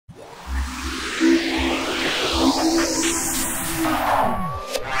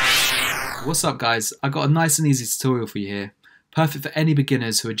What's up guys, I got a nice and easy tutorial for you here. Perfect for any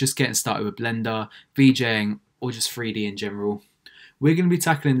beginners who are just getting started with Blender, VJing or just 3D in general. We're going to be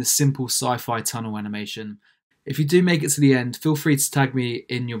tackling this simple sci-fi tunnel animation. If you do make it to the end, feel free to tag me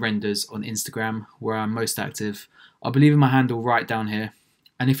in your renders on Instagram where I'm most active. I'll be leaving my handle right down here.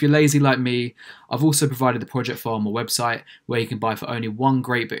 And if you're lazy like me, I've also provided the project file on my website where you can buy for only £1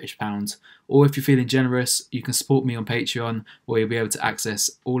 Great British pound. Or if you're feeling generous, you can support me on Patreon where you'll be able to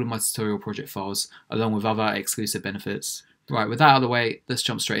access all of my tutorial project files along with other exclusive benefits. Right, with that out of the way, let's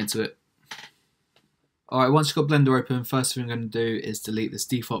jump straight into it. Alright, once you've got Blender open, first thing I'm going to do is delete this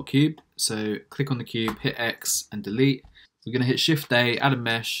default cube. So click on the cube, hit X and delete. We're going to hit Shift A, add a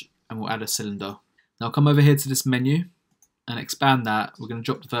mesh, and we'll add a cylinder. Now come over here to this menu and expand that. We're going to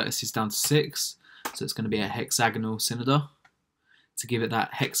drop the vertices down to 6, so it's going to be a hexagonal cylinder to give it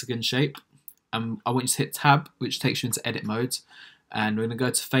that hexagon shape. I want you to hit Tab, which takes you into edit mode, and we're going to go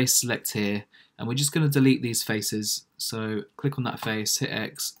to face select here, and we're just going to delete these faces. So click on that face, hit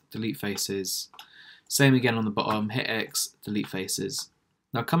X, delete faces. Same again on the bottom, hit X, delete faces.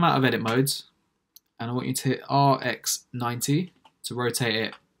 Now come out of edit mode, and I want you to hit RX90 to rotate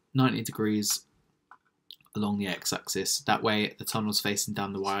it 90 degrees along the x-axis. That way the tunnel's facing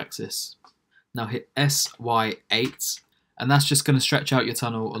down the y-axis. Now hit SY8, and that's just going to stretch out your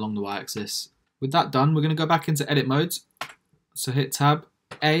tunnel along the y-axis. With that done, we're going to go back into edit mode. So hit Tab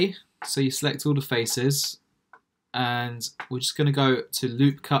A, so you select all the faces, and we're just going to go to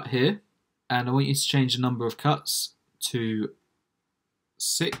loop cut here, and I want you to change the number of cuts to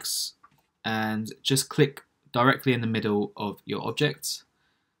 6, and just click directly in the middle of your object,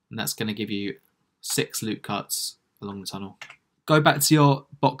 and that's going to give you 6 loop cuts along the tunnel. Go back to your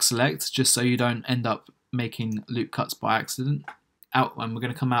box select just so you don't end up making loop cuts by accident. And we're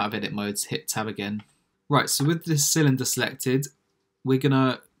going to come out of edit mode, hit Tab again. Right, so with this cylinder selected, we're going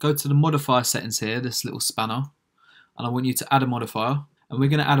to go to the modifier settings here, this little spanner, and I want you to add a modifier, and we're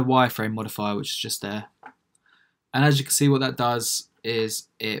going to add a wireframe modifier, which is just there. And as you can see, what that does is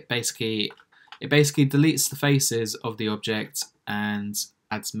it basically deletes the faces of the object and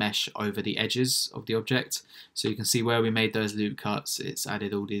adds mesh over the edges of the object. So you can see where we made those loop cuts, it's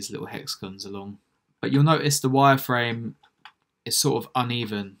added all these little hexagons along. But you'll notice the wireframe is sort of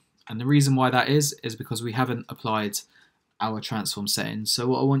uneven, and the reason why that is because we haven't applied our transform settings. So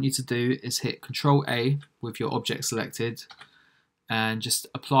what I want you to do is hit Control A with your object selected and just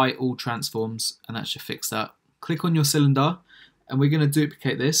apply all transforms, and that should fix that. Click on your cylinder and we're going to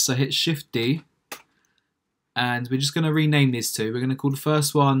duplicate this, so hit Shift D, and we're just going to rename these two. We're going to call the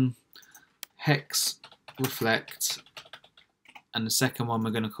first one Hex Reflect, and the second one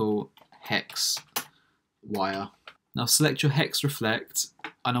we're going to call Hex Wire. Now select your Hex Reflect,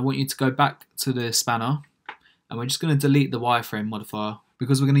 and I want you to go back to the spanner, and we're just going to delete the wireframe modifier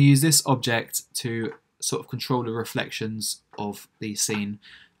because we're going to use this object to sort of control the reflections of the scene,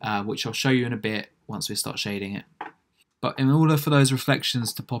 which I'll show you in a bit once we start shading it. But in order for those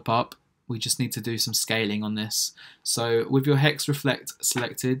reflections to pop up, we just need to do some scaling on this. So with your Hex Reflect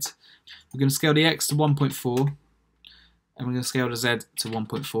selected, we're going to scale the X to 1.4 and we're going to scale the Z to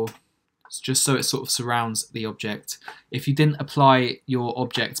 1.4. Just so it sort of surrounds the object. If you didn't apply your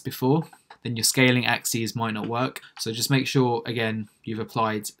object before, then your scaling axes might not work. So just make sure, again, you've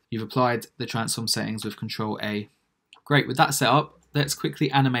applied the transform settings with Control A. Great, with that set up, let's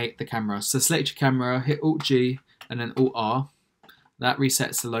quickly animate the camera. So select your camera, hit Alt G and then Alt R. That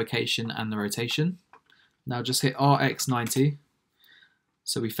resets the location and the rotation. Now just hit RX90.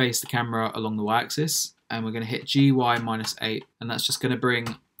 So we face the camera along the y-axis, and we're going to hit GY-8, and that's just going to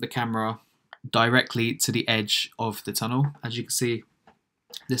bring the camera directly to the edge of the tunnel. As you can see,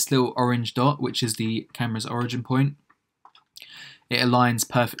 this little orange dot, which is the camera's origin point, it aligns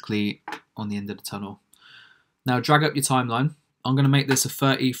perfectly on the end of the tunnel. Now drag up your timeline. I'm going to make this a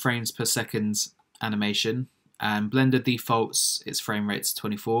 30 frames per second animation, and Blender defaults its frame rate to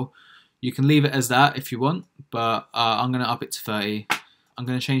 24. You can leave it as that if you want, but I'm going to up it to 30. I'm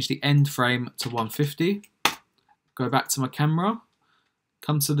going to change the end frame to 150. Go back to my camera.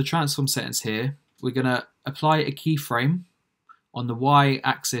 Come to the transform settings here. We're going to apply a keyframe on the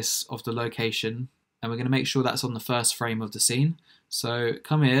y-axis of the location, and we're going to make sure that's on the first frame of the scene. So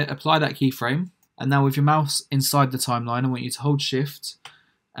come here, apply that keyframe, and now with your mouse inside the timeline, I want you to hold Shift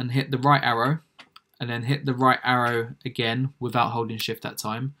and hit the right arrow, and then hit the right arrow again without holding Shift that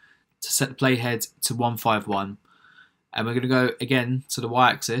time to set the playhead to 151. And we're going to go again to the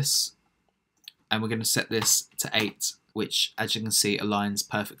y-axis, and we're going to set this to 8. Which, as you can see, aligns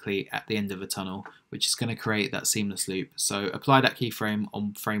perfectly at the end of a tunnel, which is going to create that seamless loop. So apply that keyframe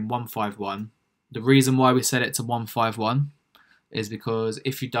on frame 151. The reason why we set it to 151 is because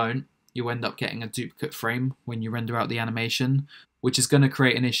if you don't, you'll end up getting a duplicate frame when you render out the animation, which is going to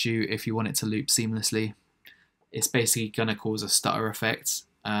create an issue if you want it to loop seamlessly. It's basically going to cause a stutter effect.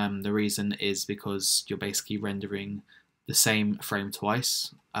 The reason is because you're basically rendering the same frame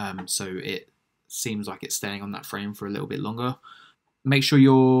twice, so it seems like it's staying on that frame for a little bit longer. Make sure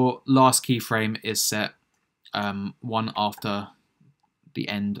your last keyframe is set one after the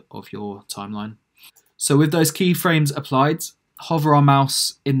end of your timeline. So with those keyframes applied, hover our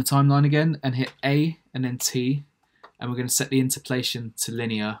mouse in the timeline again and hit A and then T, and we're going to set the interpolation to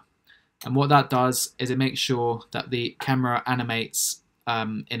linear. And what that does is it makes sure that the camera animates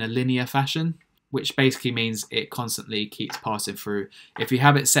in a linear fashion, which basically means it constantly keeps passing through. If you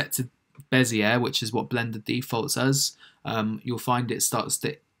have it set to Bezier, which is what Blender defaults as, you'll find it starts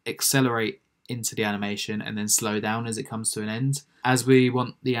to accelerate into the animation and then slow down as it comes to an end. As we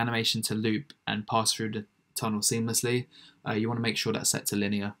want the animation to loop and pass through the tunnel seamlessly, you want to make sure that's set to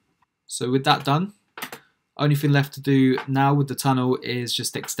linear. So with that done, only thing left to do now with the tunnel is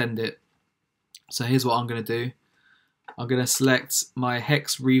just extend it. So here's what I'm going to do. I'm going to select my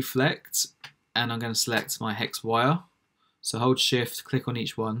hex reflect and I'm going to select my hex wire. So hold shift, click on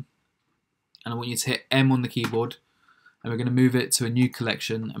each one, and I want you to hit M on the keyboard, and we're going to move it to a new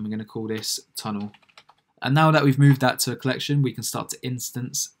collection, and we're going to call this tunnel. And now that we've moved that to a collection, we can start to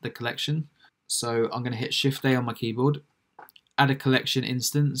instance the collection. So I'm going to hit Shift A on my keyboard, add a collection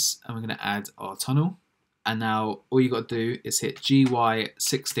instance, and we're going to add our tunnel. And now all you got to do is hit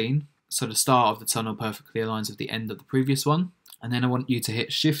GY16, so the start of the tunnel perfectly aligns with the end of the previous one. And then I want you to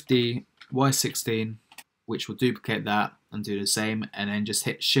hit Shift D, Y16, which will duplicate that and do the same, and then just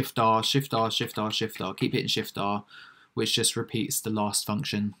hit Shift R, Shift R, Shift R, Shift R, keep hitting Shift R, which just repeats the last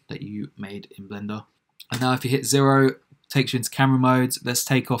function that you made in Blender. And now if you hit 0, takes you into camera mode. Let's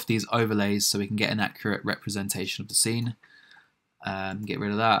take off these overlays so we can get an accurate representation of the scene. Get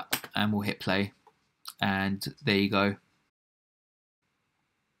rid of that, and we'll hit play. And there you go.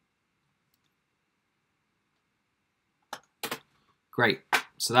 Great.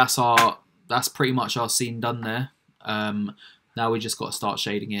 So that's pretty much our scene done there. Now we just got to start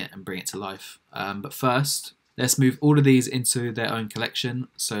shading it and bring it to life. But first, let's move all of these into their own collection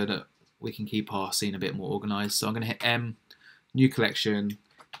so that we can keep our scene a bit more organized. So I'm going to hit M, new collection,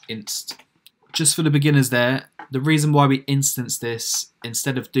 inst. Just for the beginners there, the reason why we instance this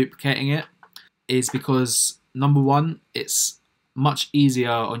instead of duplicating it is because, number one, it's much easier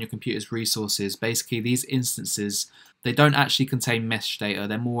on your computer's resources. Basically, these instances, they don't actually contain mesh data.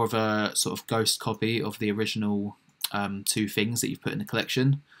 They're more of a sort of ghost copy of the original two things that you've put in the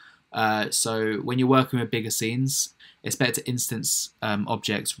collection. So when you're working with bigger scenes, it's better to instance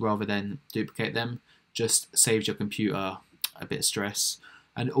objects rather than duplicate them. Just saves your computer a bit of stress.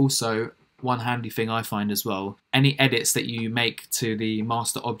 And also, one handy thing I find as well, any edits that you make to the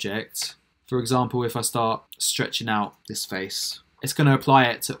master object, for example, if I start stretching out this face, it's going to apply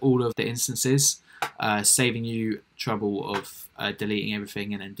it to all of the instances, saving you trouble of deleting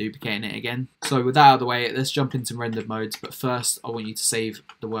everything and then duplicating it again. So with that out of the way, let's jump into rendered modes. But first, I want you to save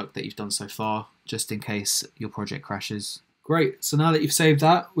the work that you've done so far, just in case your project crashes. Great, so now that you've saved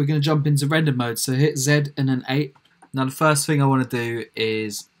that, we're going to jump into rendered mode. So hit Z and then 8. Now the first thing I want to do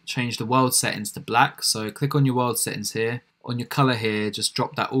is change the world settings to black. So click on your world settings here. On your color here, just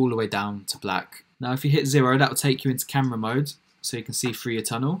drop that all the way down to black. Now if you hit 0, that will take you into camera mode, so you can see through your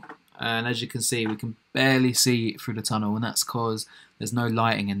tunnel. And as you can see, we can barely see through the tunnel, and that's because there's no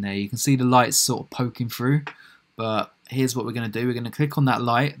lighting in there. You can see the lights sort of poking through, but here's what we're going to do. We're going to click on that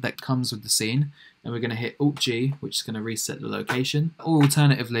light that comes with the scene, and we're going to hit Alt-G, which is going to reset the location. Or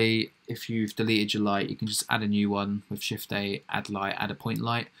alternatively, if you've deleted your light, you can just add a new one with Shift-A, add light, add a point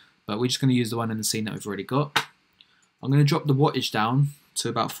light. But we're just going to use the one in the scene that we've already got. I'm going to drop the wattage down to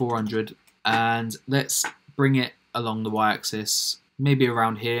about 400, and let's bring it along the y-axis, maybe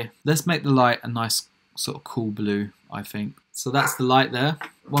around here. Let's make the light a nice sort of cool blue, I think. So that's the light there.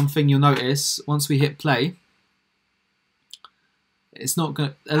 One thing you'll notice, once we hit play, it's not going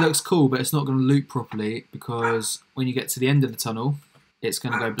to, it looks cool, but it's not going to loop properly, because when you get to the end of the tunnel, it's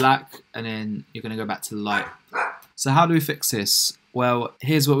going to go black, and then you're going to go back to the light. So how do we fix this? Well,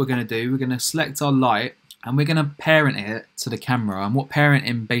 here's what we're going to do. We're going to select our light, and we're going to parent it to the camera. And what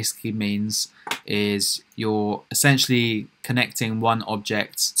parenting basically means is you're essentially connecting one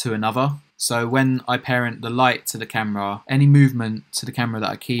object to another. So when I parent the light to the camera, any movement to the camera that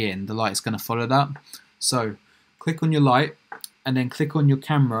I key in, the light's going to follow that. So click on your light, and then click on your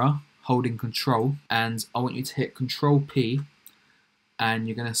camera holding Control, and I want you to hit Control P, and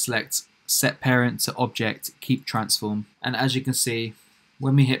you're going to select Set Parent to Object, Keep Transform. And as you can see,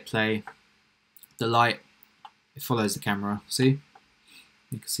 when we hit play, the light, it follows the camera, see?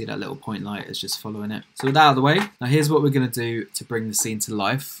 You can see that little point light is just following it. So with that out of the way, now here's what we're going to do to bring the scene to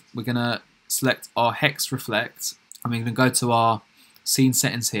life. We're going to select our hex reflect, and we're going to go to our scene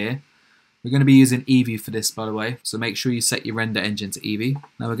settings here. We're going to be using Evee for this, by the way, so make sure you set your render engine to Evee.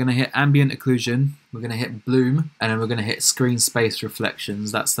 Now we're going to hit ambient occlusion, we're going to hit bloom, and then we're going to hit screen space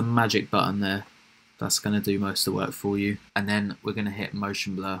reflections. That's the magic button there. That's going to do most of the work for you. And then we're going to hit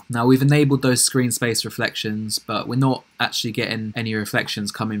motion blur. Now we've enabled those screen space reflections, but we're not actually getting any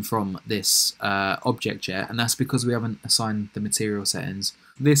reflections coming from this object yet, and that's because we haven't assigned the material settings.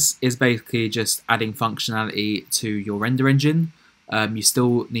 This is basically just adding functionality to your render engine. You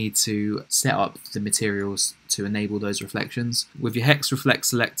still need to set up the materials to enable those reflections. With your hex reflect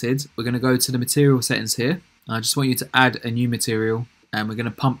selected, we're going to go to the material settings here. I just want you to add a new material, and we're going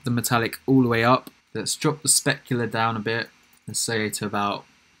to pump the metallic all the way up. Let's drop the specular down a bit, let's say to about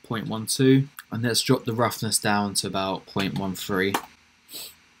 0.12, and let's drop the roughness down to about 0.13.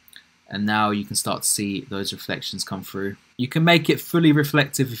 And now you can start to see those reflections come through. You can make it fully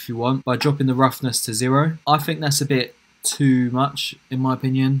reflective if you want by dropping the roughness to 0. I think that's a bit too much in my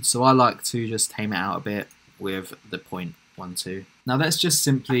opinion, so I like to just tame it out a bit with the 0.12. Now let's just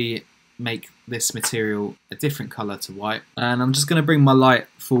simply make this material a different color to white, and I'm just going to bring my light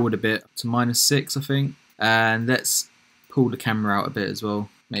forward a bit to -6 I think, and let's pull the camera out a bit as well,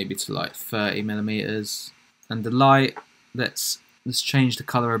 maybe to like 30mm, and the light, let's change the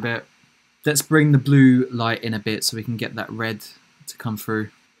color a bit. Let's bring the blue light in a bit so we can get that red to come through.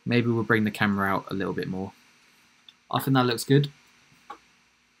 Maybe we'll bring the camera out a little bit more. I think that looks good.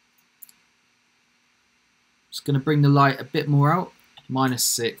 Just going to bring the light a bit more out,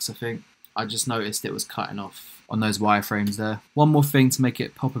 -6 I think. I just noticed it was cutting off on those wireframes there. One more thing to make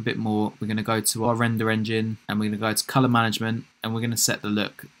it pop a bit more, we're going to go to our render engine, and we're going to go to color management, and we're going to set the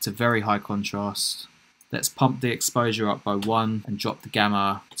look to very high contrast. Let's pump the exposure up by 1 and drop the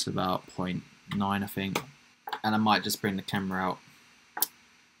gamma to about 0.9 I think. And I might just bring the camera out a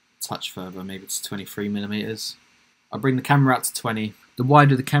touch further, maybe to 23mm. I'll bring the camera out to 20. The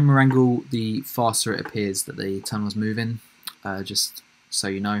wider the camera angle, the faster it appears that the tunnel's moving, just so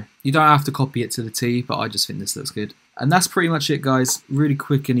you know. You don't have to copy it to the T, but I just think this looks good. And that's pretty much it, guys. Really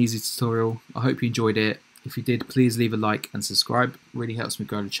quick and easy tutorial. I hope you enjoyed it. If you did, please leave a like and subscribe. It really helps me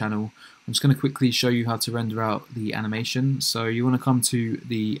grow the channel. I'm just going to quickly show you how to render out the animation. So you want to come to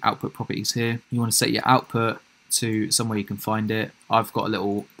the output properties here. You want to set your output to somewhere you can find it. I've got a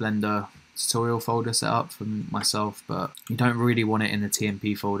little Blender tutorial folder set up for myself, but you don't really want it in the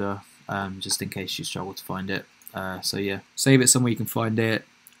TMP folder, just in case you struggle to find it. So yeah, save it somewhere you can find it,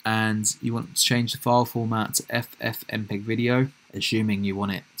 and you want to change the file format to FFmpeg video, assuming you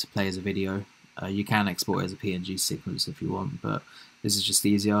want it to play as a video. You can export it as a PNG sequence if you want, but this is just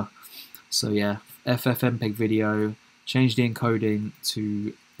easier. So yeah, FFmpeg video, change the encoding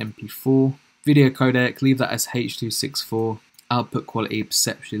to MP4. Video codec, leave that as H.264. Output quality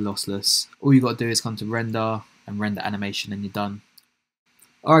perceptually lossless. All you got to do is come to render and render animation, and you're done.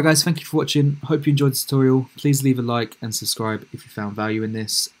 Alright guys, thank you for watching. Hope you enjoyed the tutorial. Please leave a like and subscribe if you found value in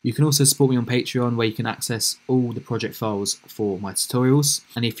this. You can also support me on Patreon, where you can access all the project files for my tutorials.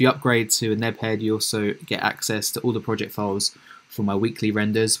 And if you upgrade to a Nebhead, you also get access to all the project files for my weekly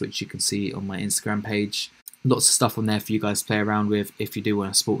renders, which you can see on my Instagram page. Lots of stuff on there for you guys to play around with. If you do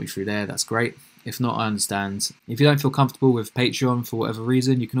want to support me through there, that's great. If not, I understand. If you don't feel comfortable with Patreon for whatever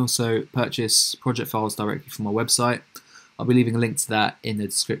reason, you can also purchase project files directly from my website. I'll be leaving a link to that in the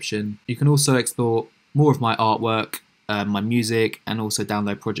description. You can also explore more of my artwork, my music, and also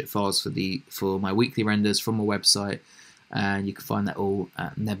download project files for my weekly renders from my website. And you can find that all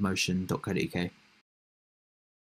at nebmotion.co.uk.